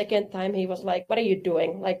once, and the second time he was like, what are you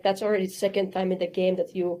doing? Like, that's already the second time in the game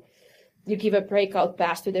that you give a breakout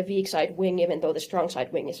pass to the weak side wing, even though the strong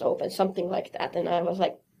side wing is open, something like that. And I was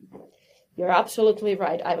like, you're absolutely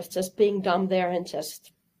right. I was just being dumb there and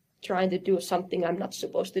just trying to do something I'm not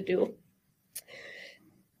supposed to do.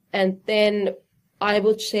 And then I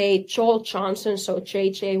would say Joel Johnson, so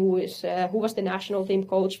JJ, who was the national team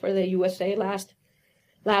coach for the USA last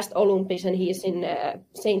Olympics, and he is in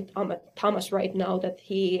St. Thomas right now. That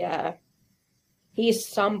he is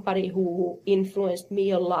somebody who influenced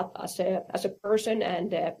me a lot as a person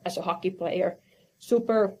and as a hockey player.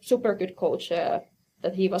 Super good coach.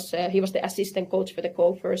 That he was the assistant coach for the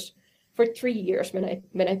Gophers for 3 years when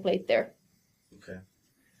I played there. Okay,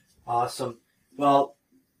 awesome. Well,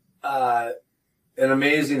 an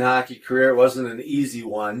amazing hockey career. It wasn't an easy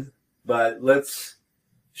one, but let's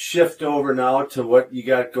shift over now to what you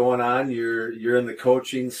got going on. You're in the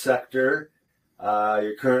coaching sector.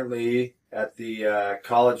 You're currently at the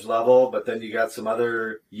college level, but then you got some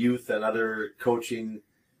other youth and other coaching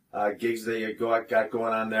gigs that you got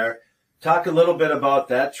going on there. Talk a little bit about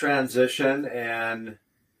that transition, and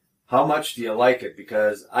how much do you like it?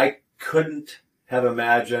 Because I couldn't have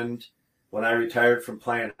imagined when I retired from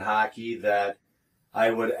playing hockey that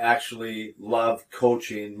I would actually love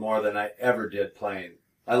coaching more than I ever did playing.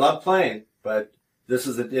 I love playing, but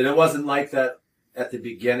it wasn't like that at the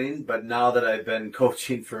beginning. But now that I've been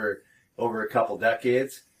coaching for over a couple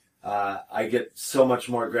decades, I get so much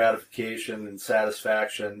more gratification and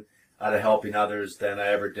satisfaction out of helping others than I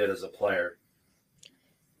ever did as a player.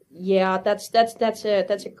 Yeah, that's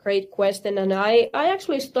a great question, and I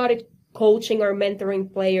actually started coaching or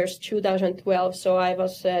mentoring players 2012. So I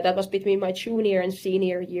was that was between my junior and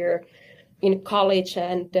senior year in college.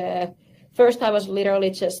 And first I was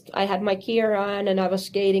literally I had my gear on and I was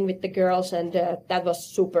skating with the girls, and that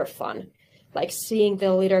was super fun. Like seeing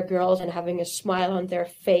the little girls and having a smile on their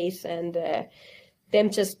face, and them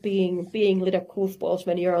just being little goofballs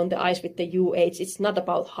when you're on the ice with the U8s. It's not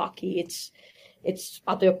about hockey. It's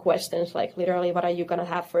other questions, like literally what are you gonna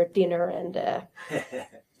have for dinner, and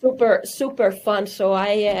super fun. So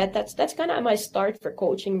that's kind of my start for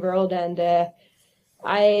coaching world. And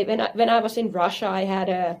when I was in Russia, I had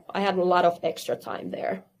a lot of extra time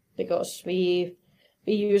there because we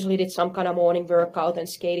usually did some kind of morning workout and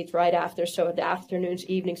skated right after. So the afternoons,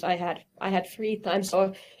 evenings, I had free time.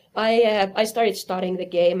 So I started studying the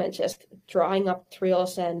game and just drawing up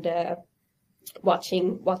drills and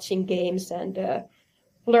watching games and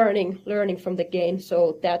learning from the game.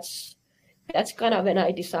 So that's kind of when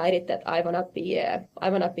I decided that I wanna be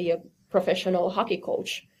a professional hockey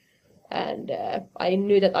coach, and I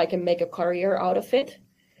knew that I can make a career out of it.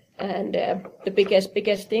 And the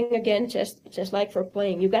biggest thing, again, just like for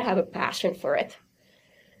playing, you gotta have a passion for it.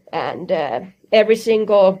 And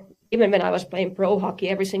even when I was playing pro hockey,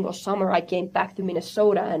 every single summer I came back to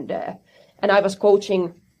Minnesota, and I was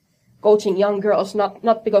coaching young girls,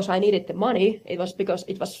 not because I needed the money. It was because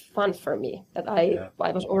it was fun for me that I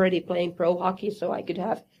was already playing pro hockey, so I could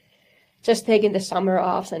have just taken the summer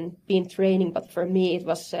off and been training. But for me, it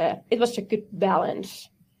was a good balance.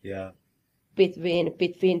 Yeah.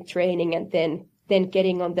 Between training and then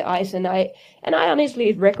getting on the ice. And I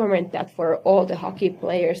honestly recommend that for all the hockey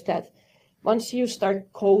players, that once you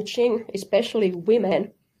start coaching, especially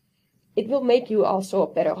women, it will make you also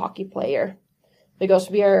a better hockey player. Because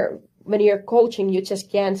when you're coaching, you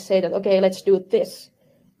just can't say that, okay, let's do this.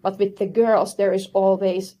 But with the girls, there is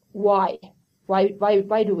always why.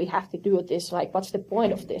 Why do we have to do this? Like, what's the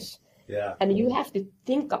point of this? Yeah. And you have to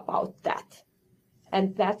think about that.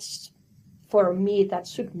 And that's, for me, that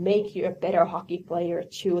should make you a better hockey player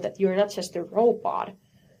too, that you're not just a robot,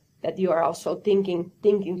 that you are also thinking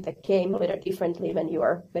the game a little differently when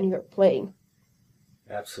you're playing.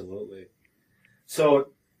 Absolutely.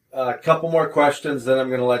 So a couple more questions, then I'm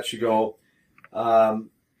going to let you go.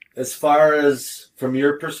 As far as from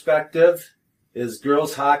your perspective, is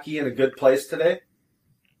girls hockey in a good place today?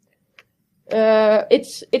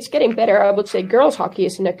 It's getting better. I would say girls hockey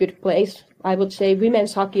is in a good place. I would say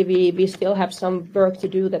women's hockey, we still have some work to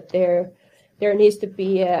do, that there needs to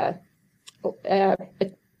be an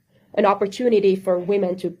opportunity for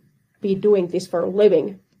women to be doing this for a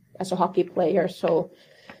living as a hockey player. So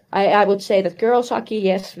I would say that girls hockey,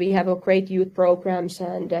 yes, we have a great youth programs,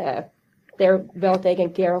 and they're well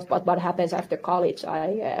taken care of. But what happens after college,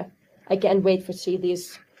 I can't wait to see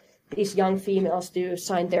these young females to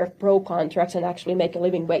sign their pro contracts and actually make a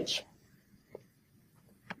living wage.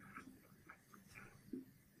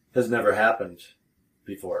 Has never happened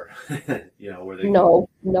before, where they No,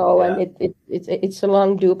 yeah. And it's a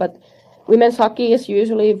long due, but women's hockey is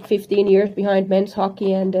usually 15 years behind men's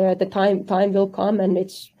hockey, and the time will come, and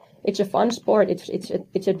it's a fun sport.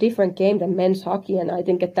 It's a different game than men's hockey, and I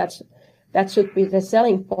think that should be the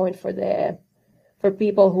selling point for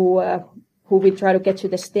people who we try to get to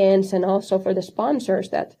the stands, and also for the sponsors,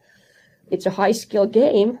 that it's a high skill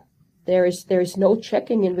game. There is no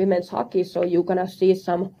checking in women's hockey, so you're gonna see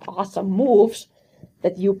some awesome moves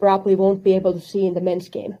that you probably won't be able to see in the men's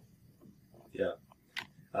game. Yeah.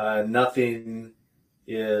 Nothing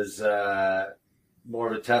is more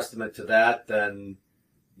of a testament to that than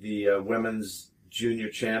the women's junior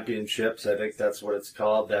championships. I think that's what it's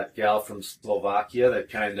called. That gal from Slovakia that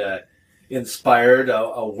kind of inspired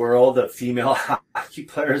a world of female hockey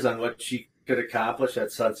players on what she could accomplish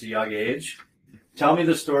at such a young age. Tell me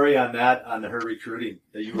the story on that, on her recruiting,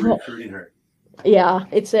 that you were recruiting her. Yeah,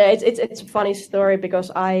 it's a funny story,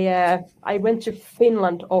 because I went to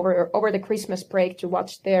Finland over the Christmas break to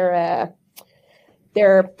watch their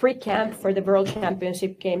pre-camp for the World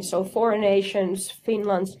Championship games. So 4 nations,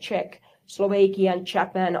 Finland, Czech, Slovakia, and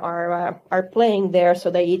Japan are playing there.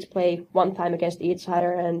 So they each play one time against each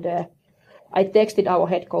other. And I texted our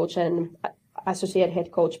head coach and associate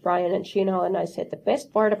head coach Brian and Chino, and I said the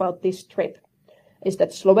best part about this trip is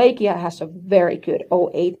that Slovakia has a very good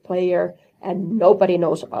 08 player, and nobody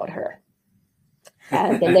knows about her.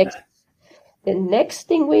 And the next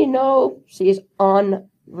thing we know, she's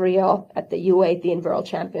unreal at the U18 World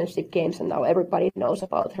Championship games, and now everybody knows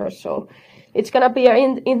about her. So it's gonna be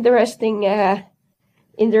interesting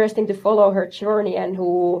to follow her journey, and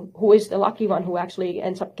who is the lucky one who actually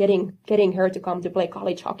ends up getting her to come to play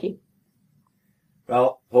college hockey.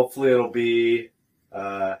 Well, hopefully it'll be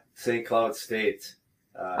St. Cloud State.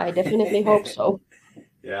 I definitely hope so.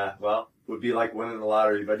 Yeah, well, would be like winning the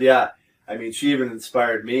lottery. But yeah, I mean, she even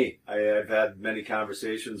inspired me. I've had many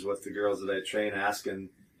conversations with the girls that I train asking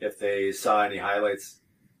if they saw any highlights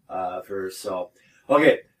of her. So,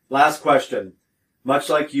 okay, last question. Much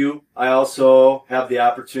like you, I also have the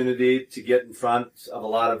opportunity to get in front of a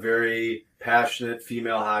lot of very passionate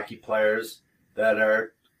female hockey players that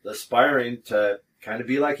are aspiring to kind of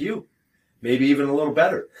be like you, maybe even a little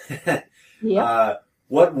better. Yeah.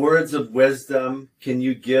 What words of wisdom can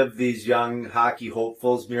you give these young hockey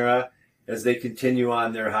hopefuls, Mira, as they continue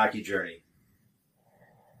on their hockey journey?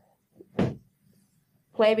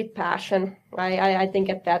 Play with passion. I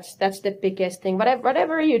think that's the biggest thing.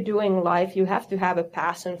 Whatever you do in life, you have to have a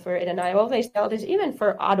passion for it. And I always tell this, even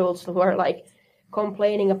for adults who are like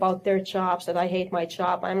complaining about their jobs, that I hate my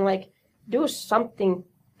job. I'm like, do something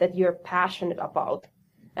that you're passionate about.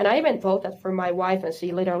 And I even told that for my wife, and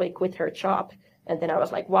she literally quit her job. And then I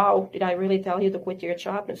was like, wow, did I really tell you to quit your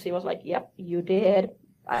job? And she was like, yep, you did.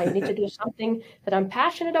 I need to do something that I'm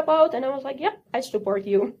passionate about. And I was like, yep, I support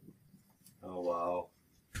you. Oh, wow.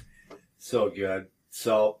 So good.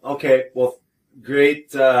 So, okay. Well,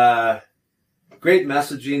 great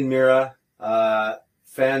messaging, Mira.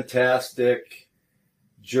 Fantastic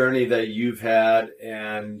journey that you've had.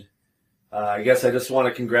 And I guess I just want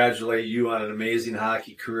to congratulate you on an amazing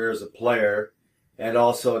hockey career as a player. And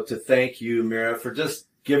also to thank you, Mira, for just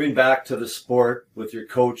giving back to the sport with your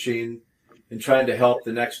coaching and trying to help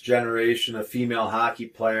the next generation of female hockey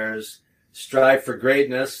players strive for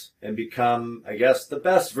greatness and become, I guess, the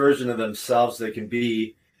best version of themselves they can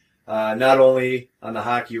be, not only on the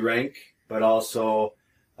hockey rink, but also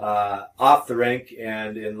off the rink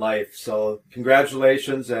and in life. So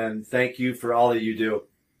congratulations and thank you for all that you do.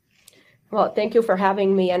 Well, thank you for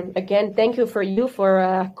having me. And again, thank you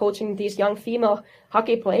for coaching these young female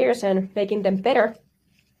hockey players and making them better.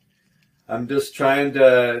 I'm just trying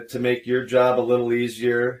to make your job a little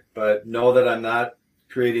easier, but know that I'm not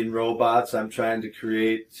creating robots. I'm trying to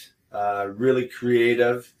create really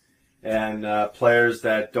creative and players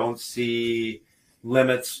that don't see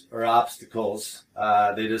limits or obstacles.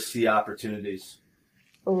 They just see opportunities.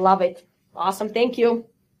 Love it. Awesome. Thank you.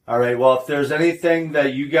 All right. Well, if there's anything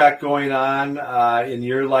that you got going on in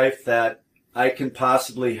your life that I can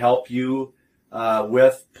possibly help you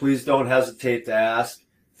with, please don't hesitate to ask.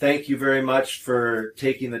 Thank you very much for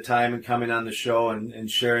taking the time and coming on the show and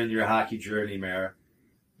sharing your hockey journey, Mira.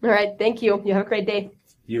 All right. Thank you. You have a great day.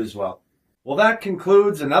 You as well. Well, that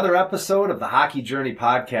concludes another episode of the Hockey Journey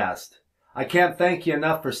podcast. I can't thank you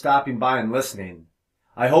enough for stopping by and listening.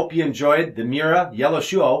 I hope you enjoyed the Mira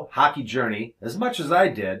Jalosuo hockey journey as much as I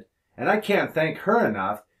did, and I can't thank her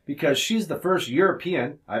enough because she's the first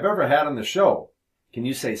European I've ever had on the show. Can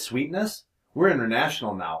you say sweetness? We're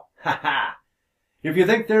international now. Ha ha! If you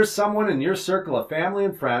think there's someone in your circle of family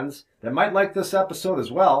and friends that might like this episode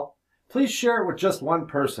as well, please share it with just one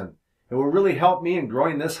person. It will really help me in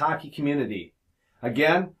growing this hockey community.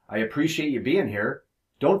 Again, I appreciate you being here.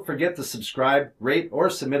 Don't forget to subscribe, rate, or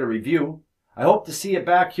submit a review. I hope to see you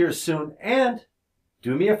back here soon, and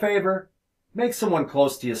do me a favor, make someone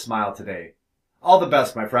close to you smile today. All the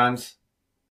best, my friends.